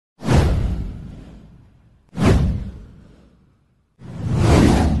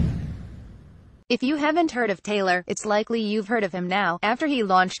If you haven't heard of Taylor, it's likely you've heard of him now, after he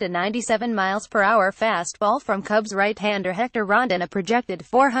launched a 97 miles per hour fastball from Cubs right-hander Hector Rondon a projected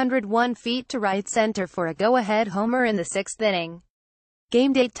 401 feet to right center for a go-ahead homer in the sixth inning.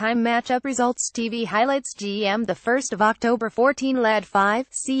 Game date time matchup results TV highlights GM the 1st of October 14 LAD 5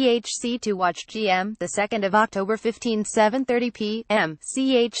 CHC to watch GM the 2nd of October 15 7:30 p.m.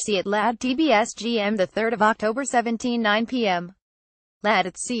 CHC at LAD TBS GM the 3rd of October 17 9 p.m. LAD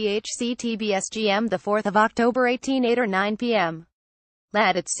at CHC TBS GM the 4th of October 18 8 or 9 p.m.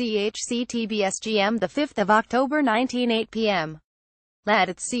 LAD at CHC TBS GM the 5th of October 19 8 p.m. LAD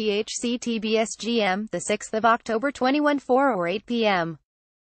at CHC TBS GM the 6th of October 21 4 or 8 p.m.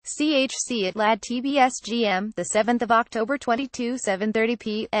 CHC at LAD TBS GM the 7th of October 22 7:30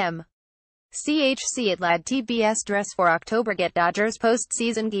 p.m. CHC at LAD TBS dress for October. Get Dodgers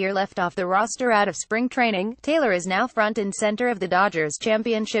postseason gear left off the roster out of spring training. Taylor is now front and center of the Dodgers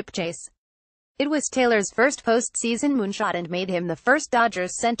championship chase. It was Taylor's first postseason moonshot and made him the first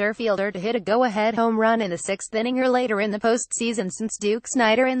Dodgers center fielder to hit a go-ahead home run in the sixth inning or later in the postseason since Duke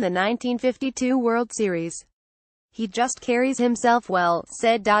Snider in the 1952 World Series. "He just carries himself well,"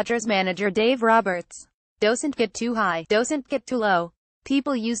 said Dodgers manager Dave Roberts. "Doesn't get too high, doesn't get too low.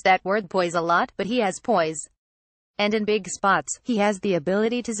 People use that word poise a lot, but he has poise. And in big spots, he has the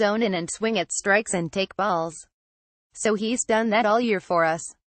ability to zone in and swing at strikes and take balls. So he's done that all year for us.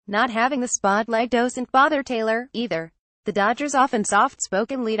 Not having the spotlight doesn't bother Taylor, either. The Dodgers' often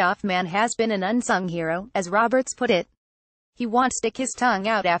soft-spoken leadoff man has been an unsung hero, as Roberts put it. He won't stick his tongue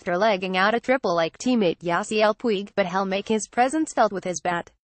out after legging out a triple like teammate Yasiel Puig, but he'll make his presence felt with his bat.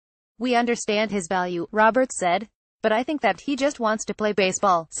 We understand his value," Roberts said. "But I think that he just wants to play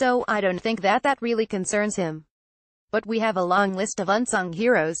baseball, so I don't think that really concerns him. But we have a long list of unsung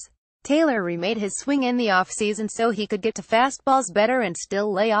heroes." Taylor remade his swing in the offseason so he could get to fastballs better and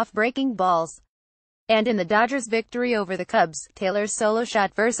still lay off breaking balls. And in the Dodgers' victory over the Cubs, Taylor's solo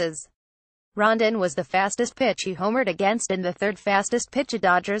shot versus Rondon was the fastest pitch he homered against and the third fastest pitch a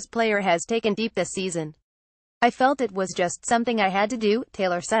Dodgers player has taken deep this season. "I felt it was just something I had to do,"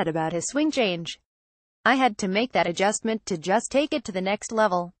 Taylor said about his swing change. "I had to make that adjustment to just take it to the next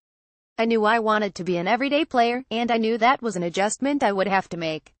level. I knew I wanted to be an everyday player, and I knew that was an adjustment I would have to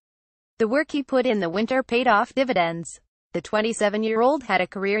make." The work he put in the winter paid off dividends. The 27-year-old had a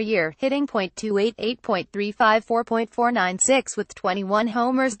career year, hitting .288, .354, .496 with 21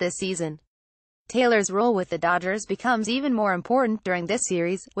 homers this season. Taylor's role with the Dodgers becomes even more important during this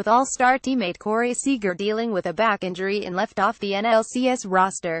series, with all-star teammate Corey Seager dealing with a back injury and left off the NLCS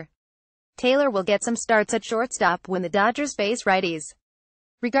roster. Taylor will get some starts at shortstop when the Dodgers face righties.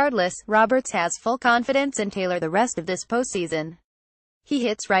 Regardless, Roberts has full confidence in Taylor the rest of this postseason. "He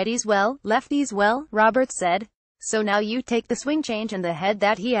hits righties well, lefties well," Roberts said. "So now you take the swing change and the head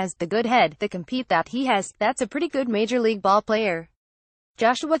that he has, the good head, the compete that he has, that's a pretty good Major League ball player."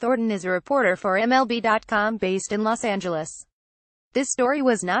 Joshua Thornton is a reporter for MLB.com based in Los Angeles. This story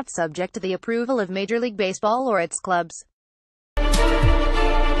was not subject to the approval of Major League Baseball or its clubs.